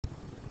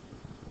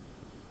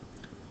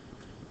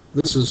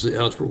This is the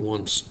Algebra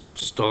 1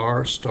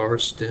 STAAR. STAAR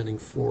standing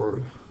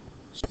for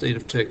State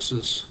of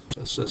Texas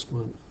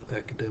Assessment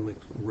Academic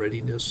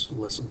Readiness,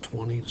 Lesson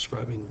 20,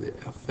 describing the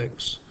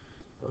effects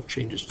of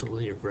changes to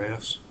linear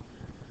graphs.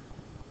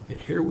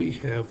 And here we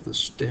have the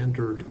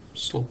standard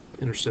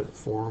slope-intercept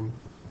form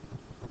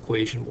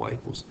equation y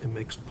equals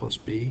mx plus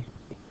b.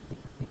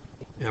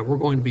 Now we're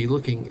going to be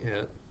looking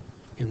at,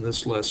 in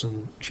this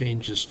lesson,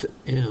 changes to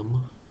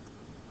m,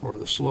 or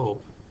the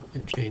slope,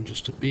 and changes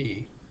to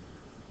b,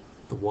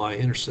 the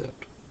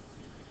y-intercept.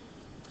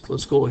 So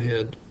let's go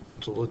ahead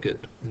to look at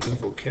new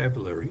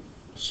vocabulary.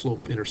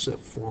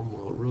 Slope-intercept form,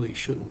 well, it really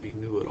shouldn't be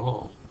new at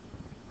all.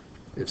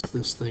 It's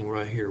this thing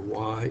right here,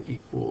 y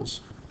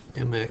equals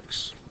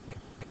mx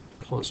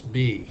plus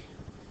b.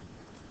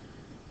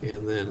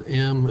 And then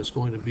m is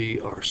going to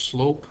be our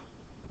slope,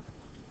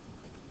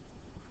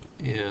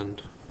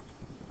 and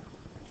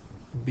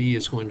b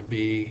is going to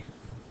be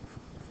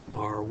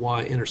our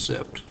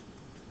y-intercept.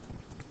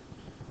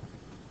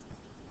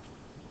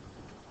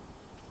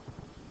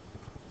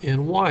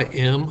 And why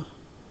m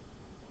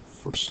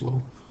for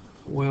slope?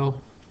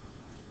 Well,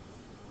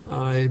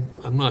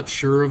 I'm not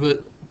sure of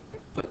it,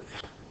 but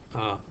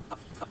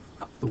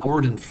the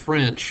word in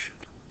French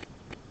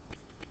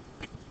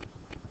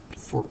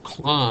for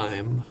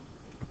climb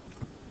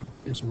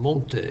is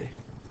monter.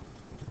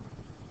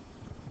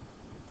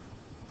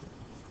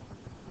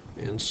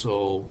 And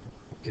so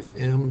if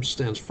m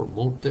stands for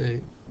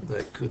monter,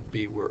 that could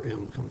be where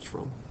m comes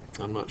from.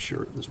 I'm not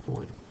sure at this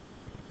point.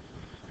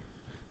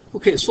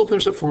 Okay,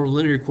 slope-intercept form of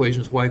linear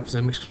equation is y equals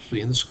mx plus b.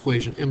 In this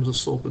equation, m is the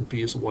slope and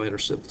b is the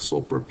y-intercept. The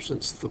slope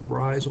represents the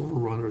rise over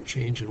run, or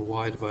change in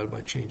y divided by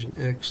change in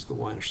x. The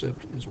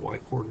y-intercept is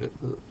y-coordinate,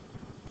 the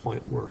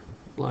point where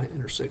line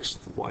intersects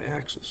the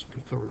y-axis.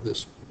 We covered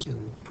this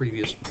in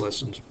previous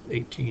lessons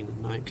 18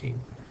 and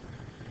 19.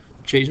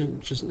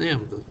 Changes in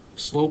m. The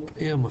slope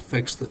m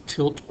affects the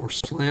tilt or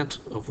slant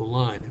of the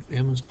line. If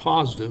m is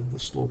positive, the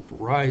slope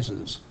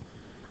rises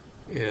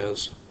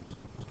as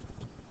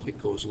it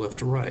goes left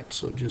to right.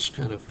 So just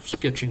kind of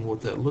sketching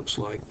what that looks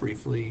like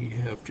briefly, you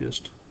have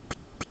just,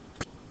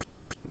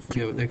 if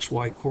you have an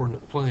xy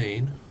coordinate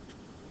plane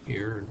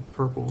here in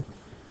purple,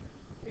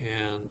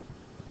 and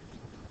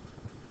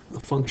the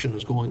function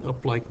is going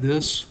up like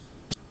this,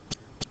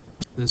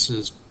 this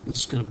is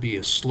going to be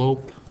a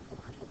slope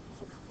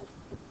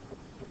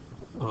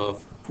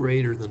of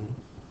greater than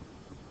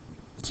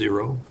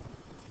 0.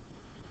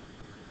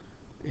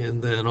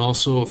 And then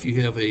also, if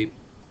you have a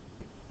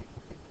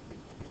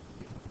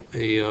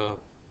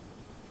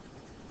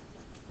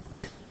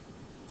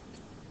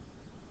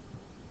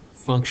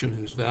function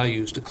whose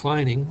value is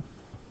declining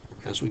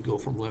as we go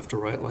from left to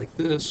right like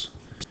this,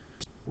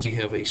 we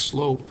have a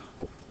slope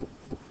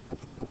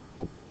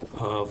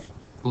of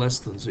less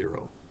than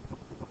 0.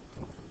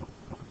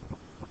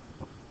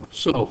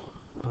 So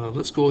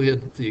let's go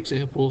ahead with the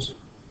examples.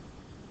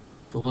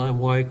 The line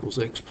y equals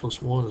x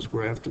plus 1 is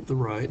graphed at the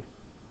right.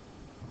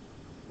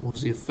 What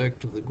is the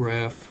effect of the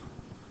graph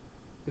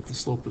if the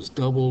slope is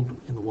doubled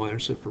and the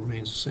y-intercept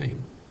remains the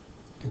same?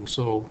 And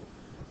so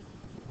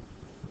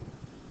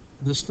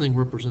this thing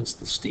represents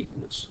the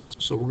steepness.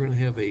 So we're going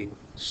to have a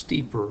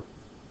steeper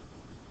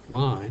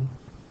line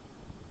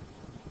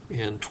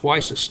and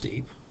twice as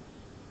steep.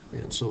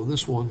 And so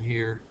this one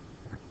here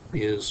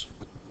is,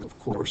 of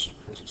course,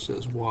 as it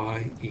says,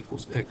 y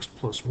equals x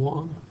plus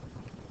 1.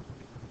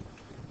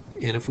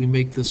 And if we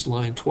make this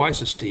line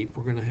twice as steep,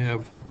 we're going to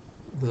have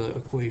the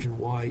equation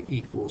y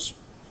equals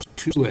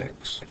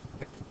 2x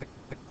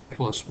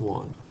plus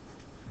 1.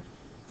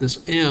 This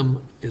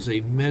m is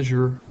a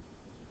measure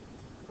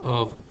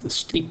of the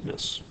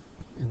steepness.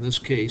 In this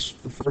case,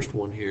 the first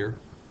one here,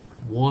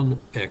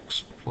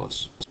 1x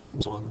plus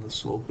 1, the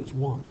slope is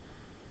 1.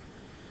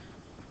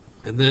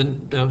 And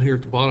then down here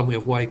at the bottom we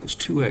have y equals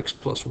 2x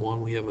plus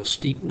 1. We have a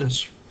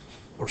steepness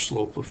or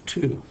slope of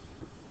 2.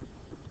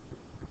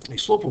 A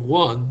slope of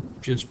 1,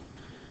 just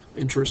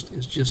interest,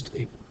 is just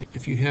a,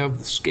 if you have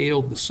the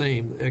scale the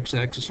same, the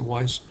x-axis and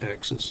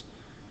y-axis,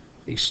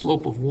 a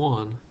slope of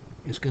 1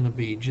 is going to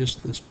be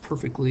just this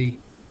perfectly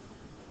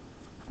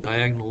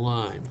diagonal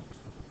line.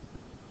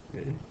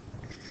 Okay?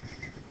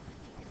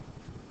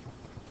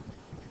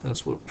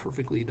 That's what a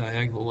perfectly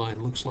diagonal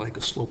line looks like,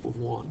 a slope of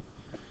 1.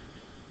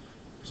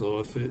 So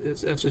if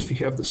that's if you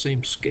have the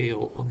same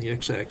scale on the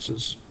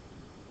x-axis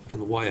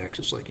and the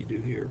y-axis like you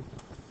do here.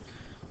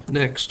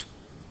 Next,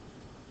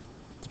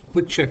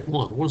 quick check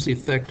 1. What is the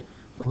effect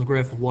on the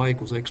graph of y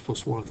equals x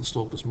plus 1 if the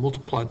slope is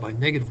multiplied by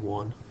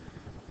 -1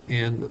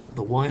 and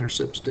the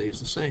y-intercept stays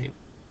the same?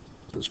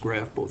 Let's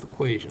graph both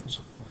equations.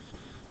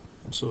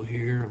 And so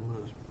here I'm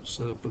going to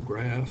set up a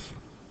graph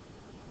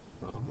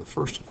of the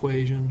first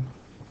equation,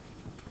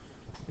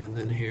 and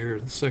then here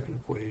the second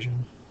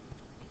equation.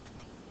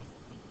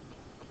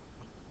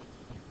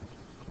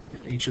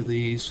 And each of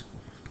these,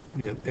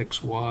 we have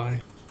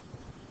xy,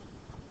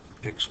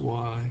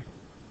 xy.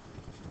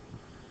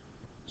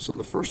 So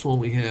the first one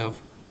we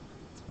have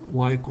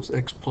y equals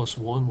x plus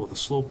 1 with the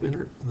slope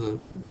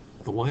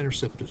the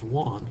y-intercept is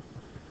 1,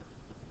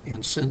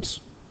 and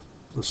since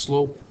the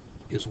slope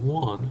is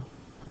 1,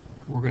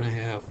 we're going to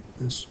have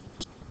this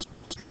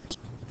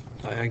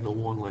diagonal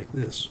 1 like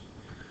this.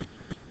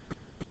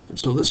 And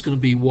so this is going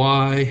to be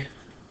y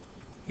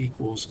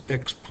equals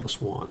x plus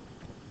 1.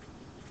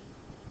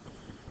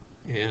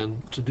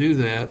 And to do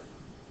that,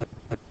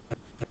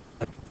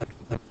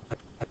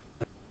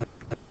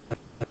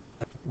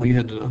 we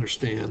had to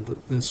understand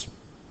that this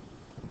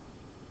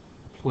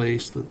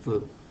place that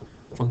the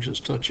function is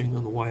touching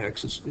on the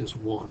y-axis is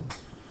 1.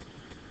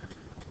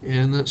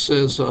 And that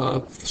says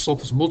if the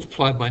slope is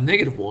multiplied by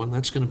 -1,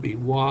 that's going to be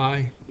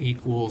y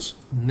equals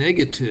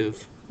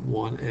negative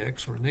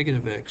 1x, or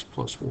negative x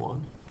plus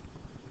 1.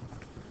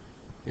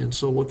 And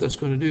so what that's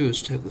going to do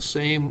is to have the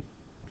same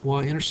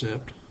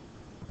y-intercept,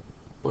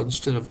 but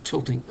instead of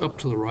tilting up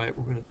to the right,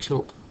 we're going to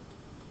tilt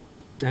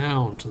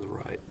down to the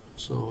right.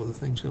 So the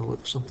thing's going to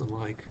look something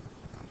like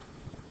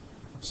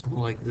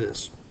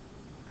this.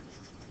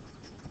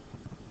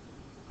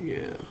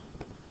 Yeah.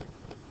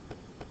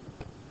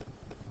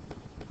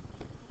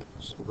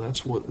 So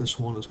that's what this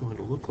one is going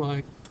to look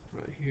like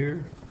right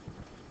here.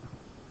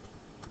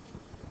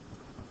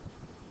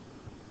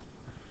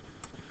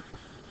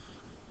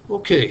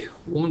 Okay,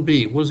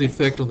 1b, what is the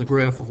effect on the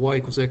graph of y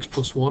equals x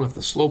plus 1 if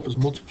the slope is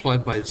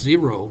multiplied by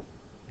 0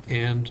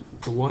 and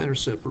the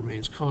y-intercept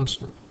remains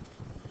constant?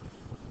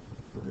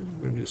 We're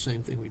going to do the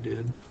same thing we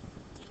did.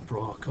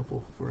 Draw a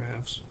couple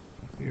graphs.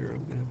 Here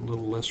I'm going to have a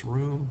little less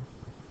room.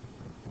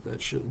 That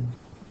shouldn't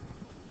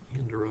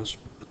hinder us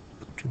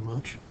too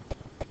much.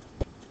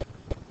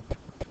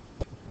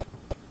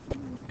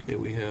 Okay,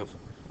 we have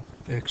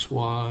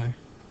xy,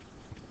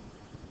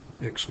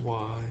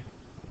 xy.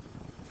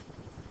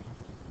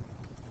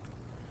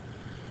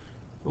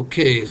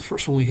 Okay, the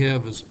first one we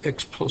have is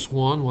x plus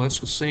 1. Well, that's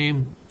the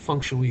same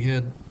function we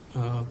had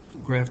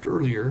graphed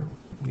earlier.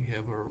 We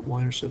have our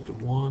y-intercept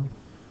of 1.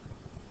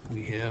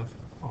 We have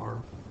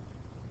our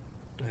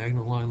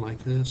diagonal line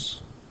like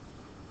this.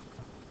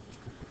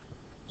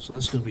 So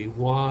that's going to be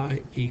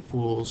y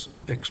equals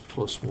x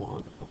plus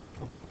 1.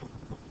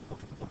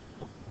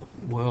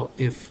 Well,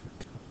 if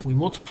we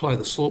multiply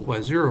the slope by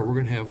 0, we're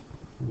going to have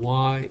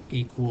y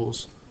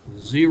equals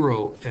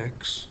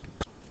 0x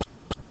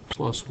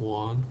plus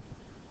 1,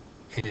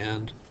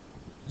 and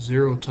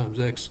 0 times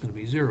x is going to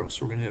be 0.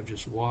 So we're going to have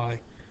just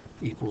y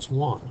equals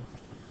 1.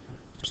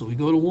 So we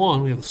go to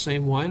 1, we have the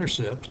same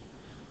y-intercept,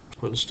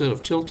 but instead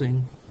of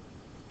tilting,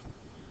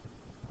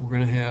 we're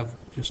going to have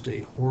just a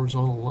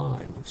horizontal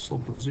line with a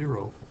slope of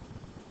 0.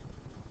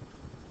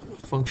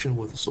 A function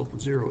with a slope of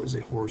 0 is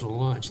a horizontal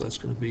line, so that's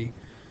going to be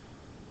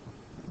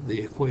the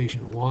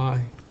equation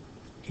y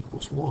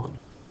equals 1.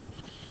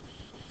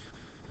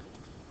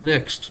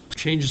 Next,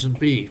 changes in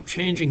b.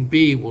 Changing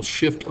b will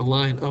shift a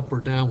line up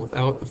or down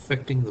without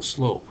affecting the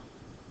slope.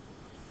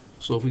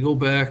 So if we go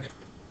back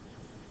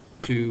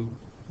to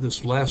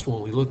this last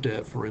one we looked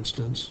at, for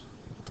instance,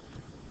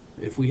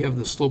 if we have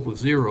the slope of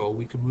 0,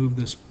 we can move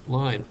this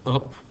line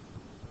up.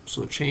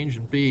 So change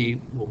in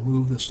b will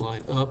move this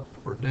line up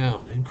or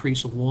down.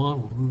 Increase of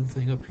 1 will move the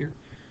thing up here.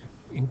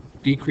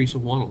 Decrease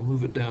of 1 will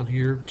move it down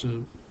here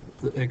to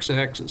the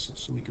x-axis,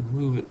 so we can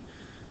move it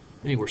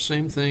anywhere.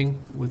 Same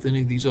thing with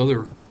any of these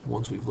other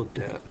ones we've looked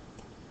at.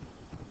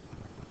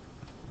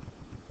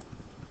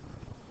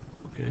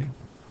 Okay.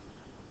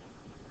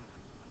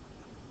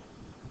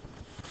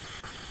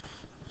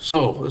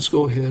 So let's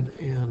go ahead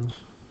and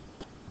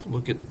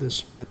look at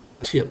this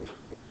tip.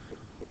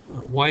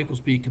 Y equals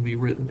b can be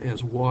written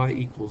as y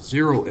equals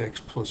 0x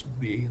plus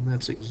b, and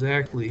that's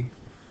exactly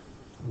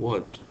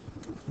what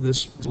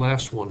this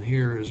last one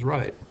here is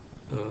right,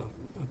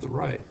 at the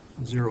right,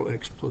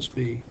 0x plus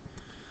b.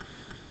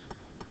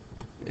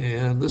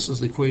 And this is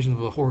the equation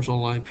of a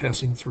horizontal line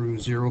passing through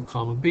 0,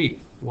 comma b.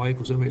 Y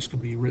equals mx can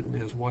be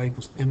written as y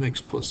equals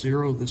mx plus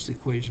 0. This is the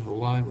equation of a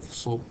line with the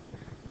slope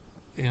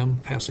m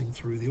passing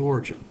through the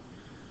origin.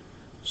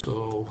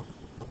 So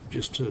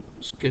just to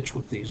sketch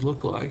what these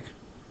look like,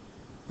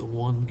 the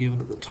one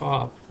given at the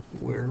top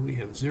where we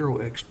have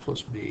 0x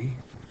plus b,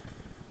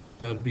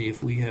 that would be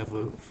if we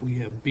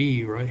have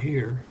b right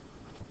here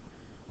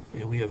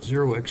and we have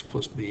 0x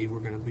plus b,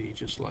 we're going to be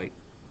just like,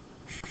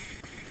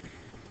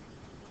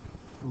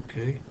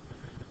 okay,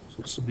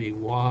 so this will be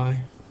y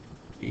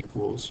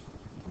equals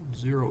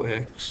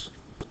 0x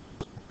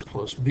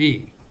plus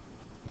b,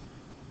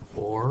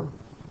 or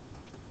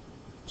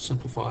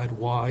simplified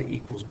y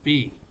equals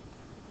b.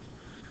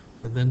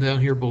 And then down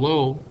here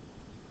below,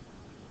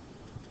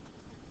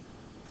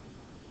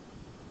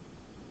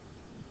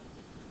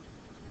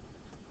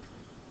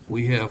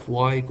 we have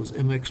y equals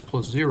mx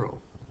plus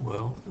 0.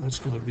 Well, that's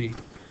going to be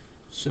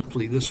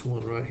simply this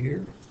one right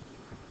here.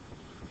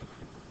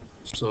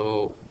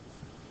 So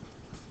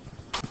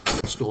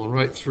it's going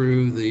right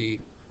through the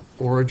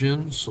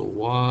origin, so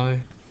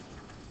y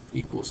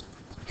equals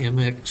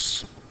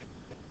mx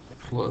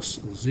plus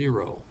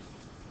 0.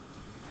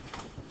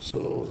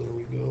 So there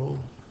we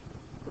go.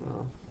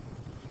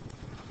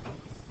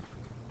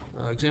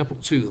 Example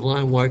 2, the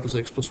line y equals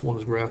x plus 1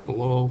 is graphed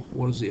below.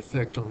 What is the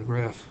effect on the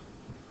graph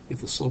if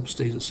the slope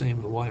stays the same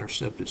and the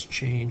y-intercept is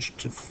changed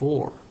to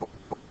 4?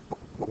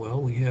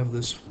 Well, we have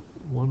this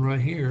one right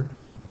here.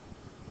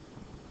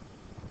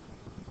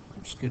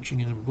 I'm sketching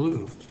it in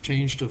blue.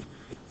 Change to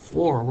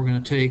 4. We're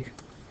going to take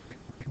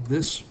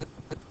this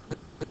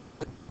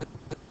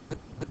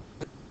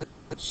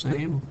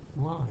same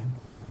line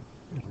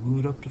and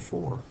move it up to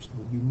 4. So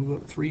we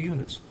move up 3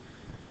 units.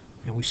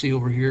 And we see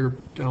over here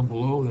down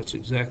below, that's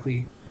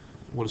exactly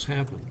what has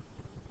happened.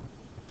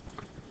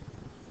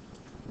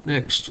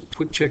 Next,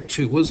 quick check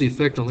 2. What is the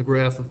effect on the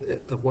graph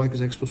of y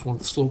equals x plus 1?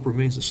 The slope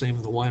remains the same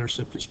and the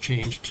y-intercept is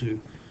changed to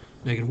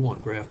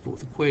 -1. Graph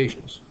both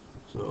equations.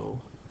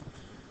 So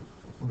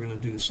we're going to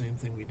do the same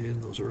thing we did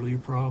in those earlier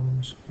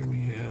problems. Here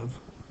we have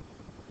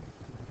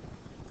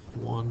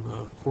one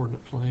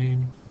coordinate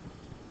plane.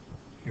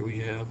 Here we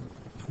have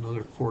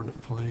another coordinate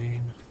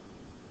plane.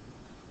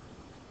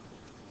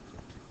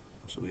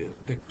 So we have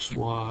x,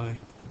 y,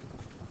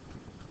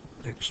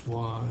 x,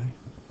 y.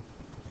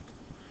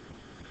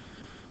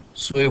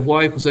 So we have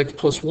y equals x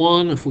plus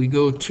 1. If we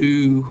go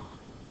to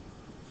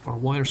our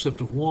y-intercept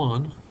of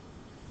 1,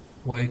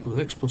 y equals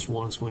x plus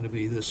 1 is going to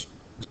be this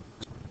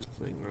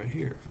thing right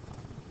here.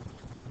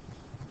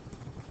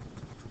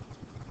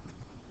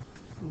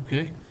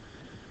 Okay?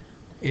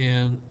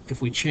 And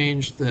if we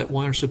change that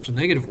y-intercept to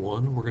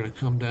 -1, we're going to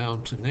come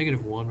down to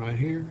 -1 right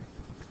here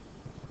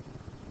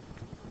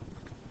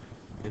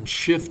and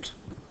shift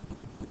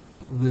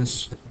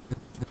this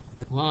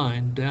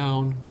line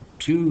down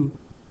to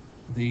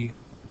the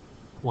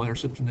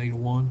y-intercept to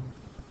 -1.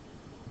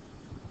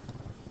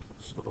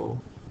 So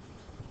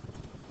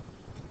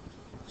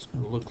it's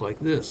going to look like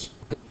this.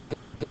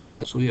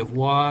 So we have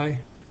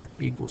y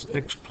equals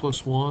x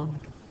plus 1.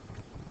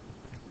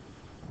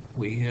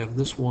 We have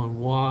this one,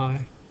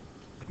 y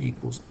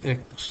equals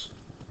x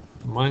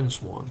minus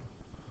 1.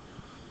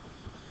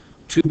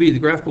 2b, the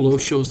graph below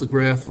shows the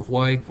graph of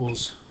y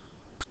equals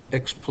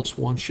x plus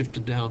 1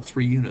 shifted down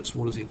 3 units.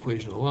 What is the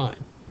equation of the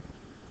line?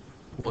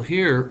 Well,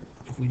 here,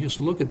 if we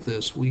just look at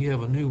this, we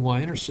have a new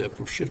y-intercept.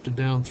 We're shifted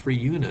down 3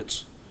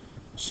 units.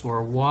 So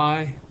our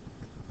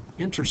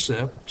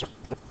y-intercept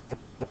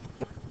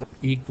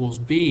equals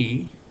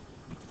b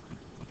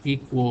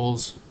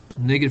equals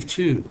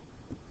 -2.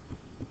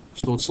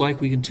 So it's like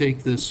we can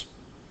take this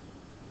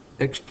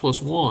x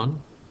plus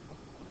 1,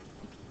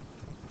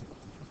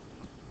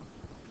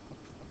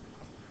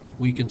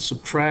 we can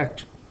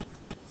subtract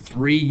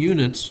 3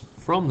 units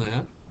from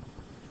that,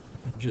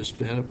 and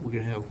just add up. We're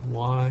going to have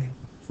y,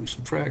 if we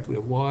subtract, we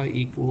have y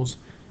equals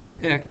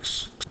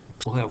x,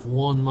 we'll have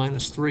 1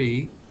 minus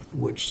 3,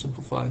 which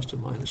simplifies to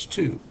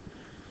 -2.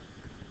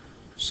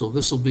 So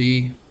this will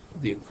be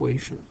the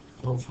equation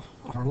of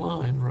our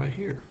line right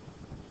here.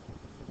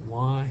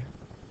 Y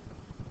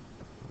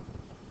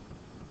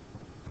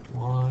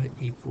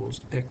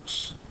equals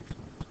x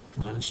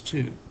minus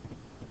 2.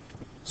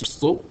 The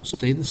slope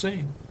stayed the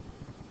same,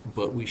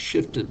 but we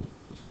shifted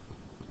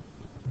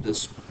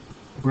this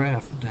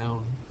graph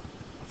down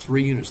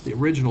 3 units. The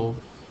original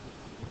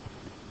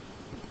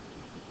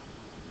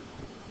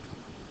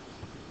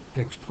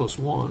x plus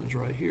 1 is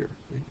right here.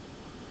 See?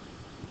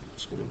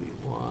 It's going to be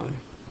y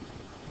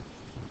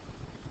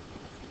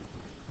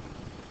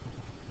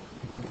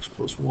x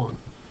plus 1.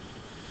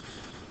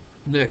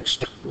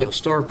 Next,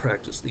 STAAR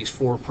practice, these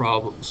 4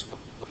 problems.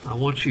 I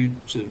want you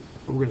to,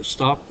 we're going to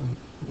stop.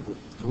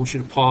 I want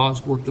you to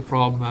pause, work the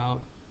problem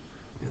out,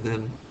 and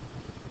then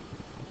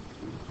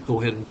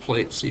go ahead and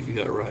play it, see if you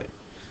got it right.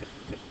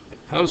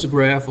 How does the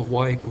graph of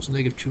y equals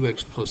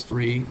 -2x plus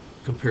 3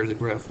 compare to the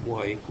graph of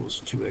y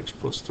equals 2x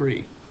plus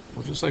 3?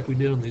 Well, just like we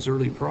did on these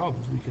early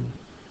problems, we can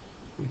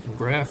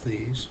graph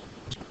these.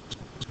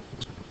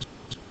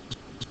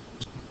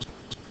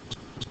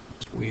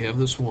 We have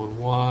this one,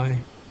 y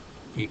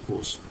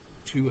equals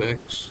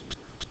 2x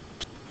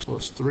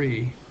plus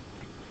 3.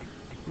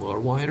 Well, our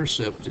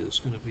y-intercept is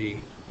going to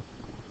be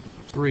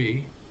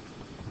 3,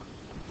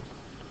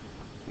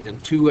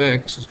 and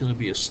 2x is going to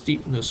be a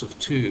steepness of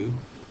 2.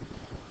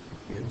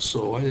 And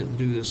so I didn't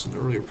do this in the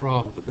earlier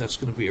problem, but that's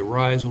going to be a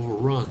rise over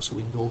run. So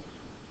we can go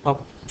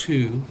up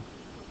 2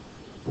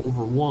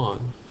 over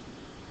 1.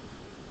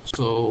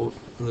 So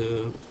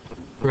the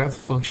graph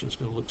function is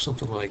going to look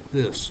something like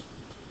this.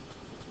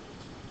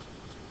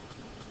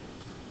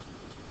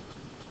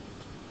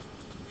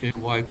 Okay,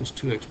 y equals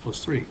 2x plus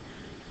 3.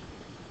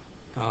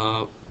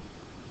 Now,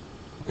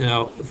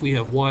 if we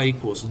have y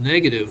equals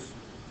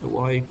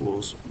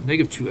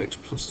 -2x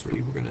plus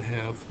 3, we're going to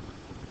have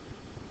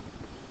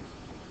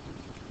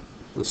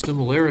the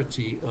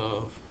similarity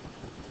of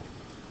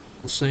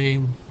the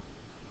same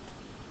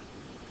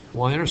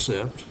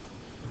y-intercept,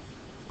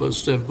 but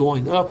instead of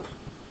going up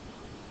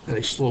at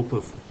a slope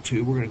of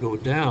 2, we're going to go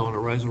down. Our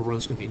rise over run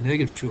is going to be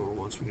 -2 over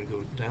 1, so we're going to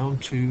go down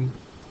 2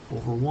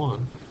 over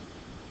 1.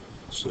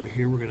 So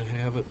here we're going to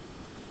have it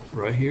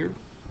right here.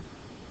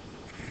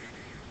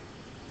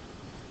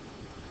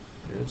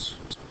 That's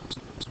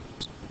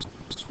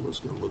what it's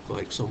going to look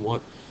like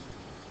somewhat.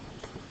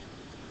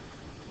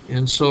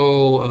 And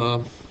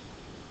so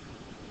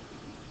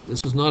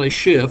this is not a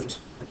shift,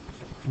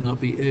 cannot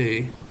be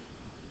A.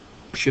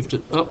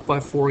 Shifted up by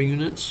 4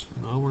 units.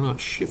 No, we're not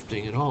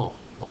shifting at all.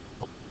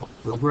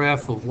 the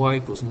graph of y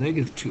equals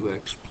negative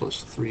 2x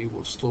plus 3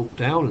 will slope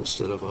down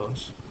instead of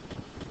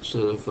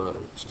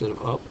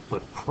up,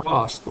 but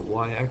cross the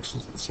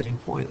y-axis at the same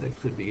point. That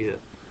could be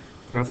it.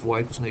 Graph of y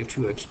equals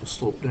negative 2x will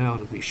slope down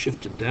and be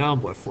shifted down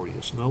by 4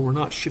 units. No, we're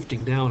not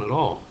shifting down at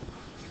all.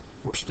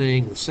 We're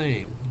staying the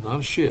same, not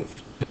a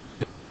shift.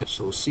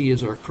 So C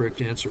is our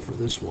correct answer for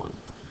this one.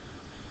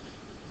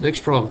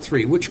 Next problem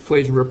 3. Which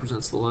equation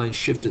represents the line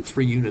shifted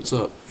 3 units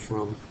up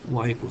from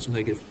y equals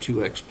negative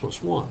 2x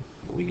plus 1?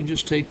 Well, we can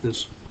just take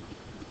this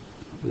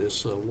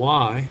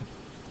y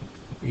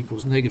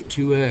equals negative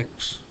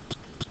 2x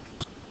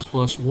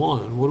plus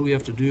 1. And what do we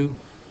have to do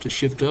to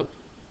shift up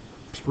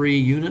 3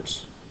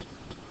 units?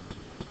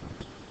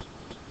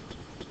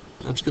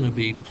 That's going to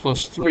be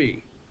plus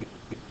 3.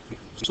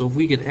 So if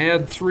we can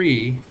add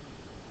 3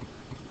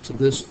 to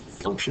this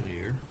function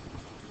here,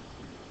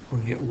 we're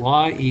going to get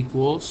y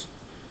equals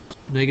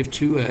negative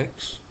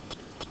 2x,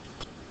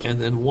 and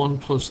then 1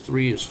 plus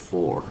 3 is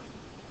 4.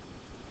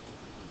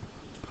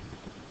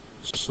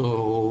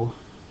 So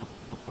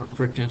our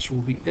correct answer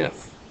will be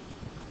F.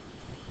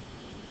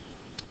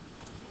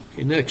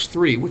 Okay, next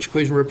 3. Which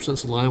equation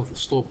represents a line with a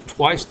slope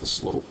twice the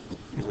slope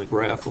in the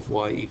graph of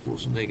y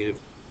equals negative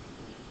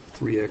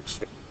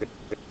 3x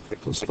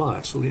plus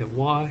 5? So we have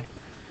y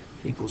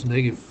equals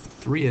negative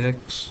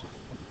 3x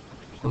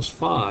plus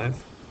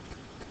 5.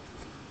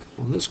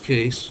 Well, in this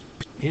case,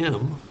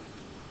 m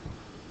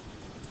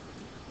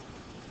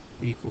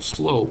equals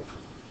slope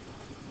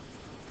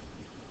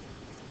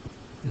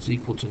is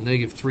equal to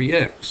negative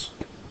 3x.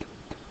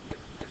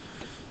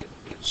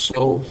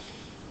 So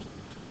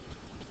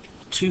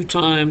 2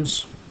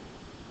 times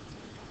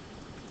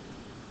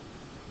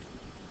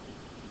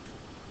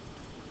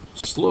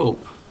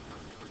slope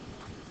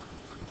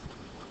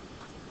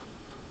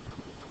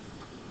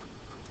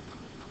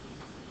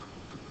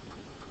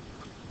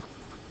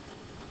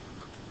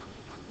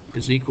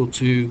is equal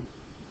to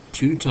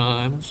 2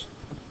 times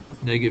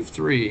negative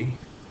 3,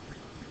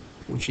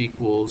 which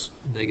equals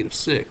negative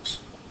 6.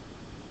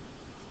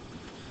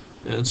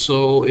 And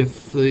so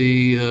if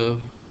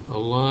a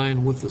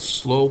line with the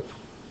slope,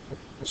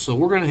 so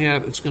we're going to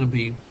have, it's going to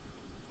be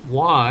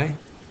y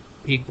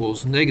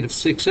equals negative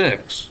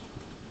 6x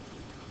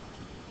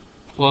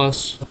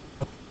plus,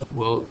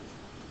 well,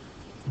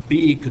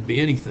 b could be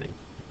anything,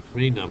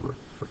 any number.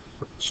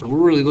 So we're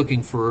really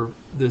looking for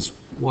this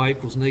y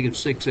equals negative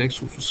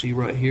 6x, which you see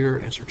right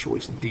here, answer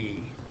choice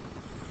D.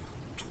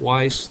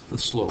 Twice the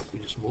slope. We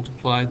just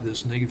multiplied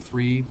this negative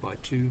 3 by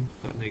 2,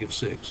 got negative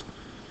 6.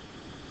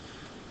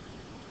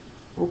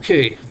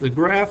 Okay, the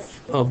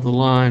graph of the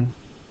line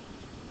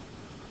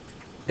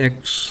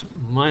x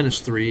minus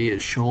 3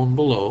 is shown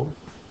below.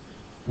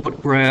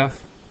 What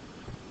graph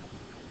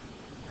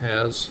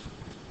has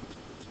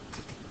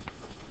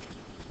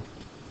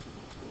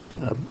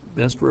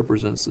best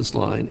represents this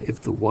line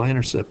if the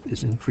y-intercept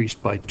is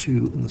increased by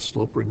 2 and the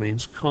slope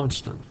remains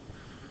constant?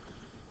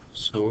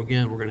 So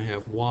again, we're going to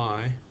have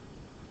y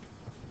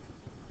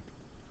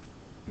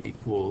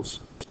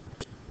equals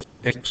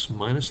x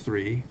minus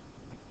 3,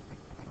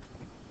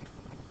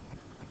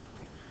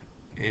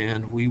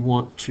 and we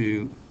want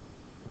to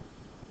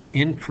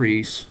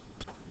increase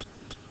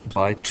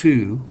by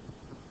 2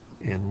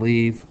 and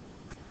the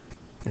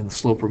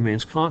slope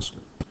remains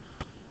constant.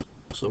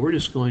 So we're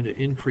just going to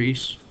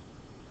increase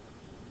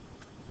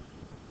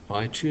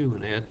by 2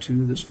 and add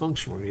to this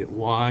function. We get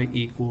y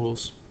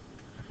equals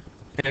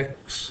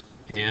x,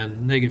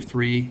 and negative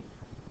 3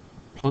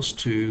 plus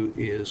 2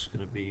 is going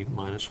to be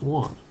minus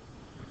 1.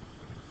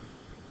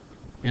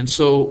 And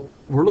so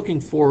we're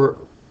looking for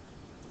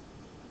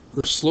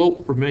the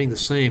slope remaining the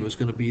same is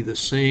going to be the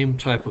same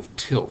type of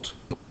tilt.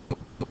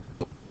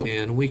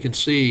 And we can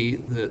see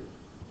that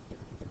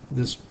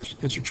this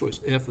answer choice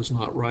F is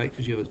not right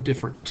because you have a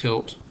different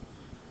tilt.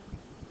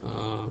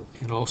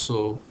 And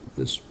also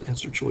this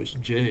answer choice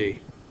J.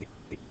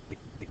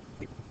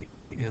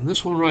 And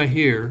this one right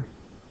here,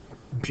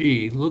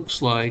 G,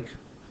 looks like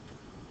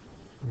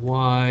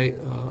y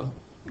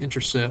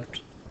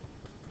intercept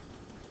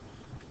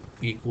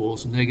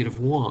equals negative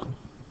 1.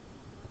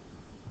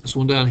 This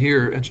one down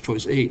here, answer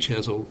choice H,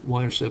 has a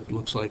y-intercept that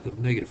looks like of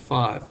negative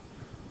 5.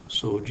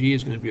 So G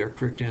is going to be our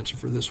correct answer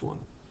for this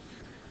one.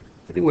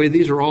 Anyway,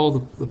 these are all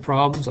the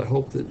problems. I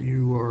hope that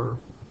you are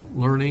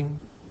learning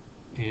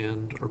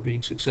and are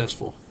being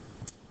successful.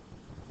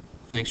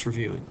 Thanks for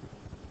viewing.